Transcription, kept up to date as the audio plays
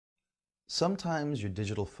Sometimes your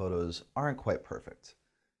digital photos aren't quite perfect.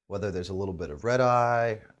 Whether there's a little bit of red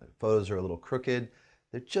eye, the photos are a little crooked,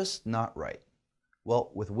 they're just not right.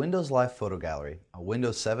 Well, with Windows Live Photo Gallery on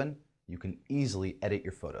Windows 7, you can easily edit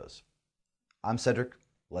your photos. I'm Cedric,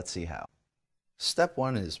 let's see how. Step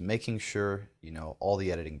one is making sure you know all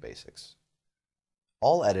the editing basics.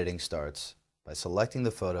 All editing starts by selecting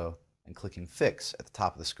the photo and clicking Fix at the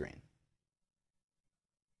top of the screen.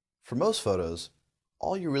 For most photos,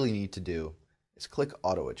 all you really need to do is click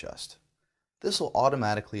Auto Adjust. This will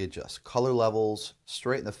automatically adjust color levels,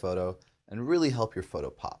 straighten the photo, and really help your photo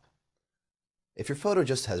pop. If your photo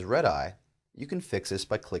just has red eye, you can fix this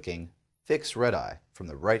by clicking Fix Red Eye from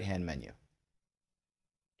the right-hand menu.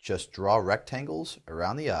 Just draw rectangles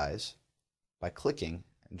around the eyes by clicking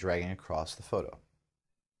and dragging across the photo.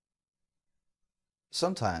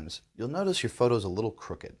 Sometimes you'll notice your photo is a little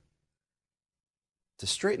crooked. To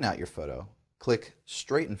straighten out your photo, click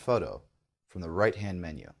Straighten Photo from the right-hand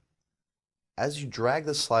menu. As you drag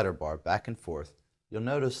the slider bar back and forth, you'll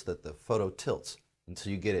notice that the photo tilts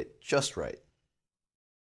until you get it just right.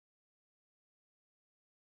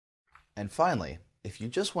 And finally, if you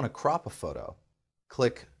just want to crop a photo,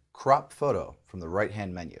 click Crop Photo from the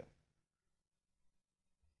right-hand menu.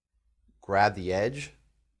 Grab the edge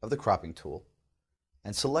of the cropping tool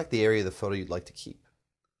and select the area of the photo you'd like to keep.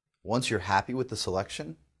 Once you're happy with the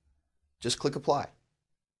selection, just click Apply.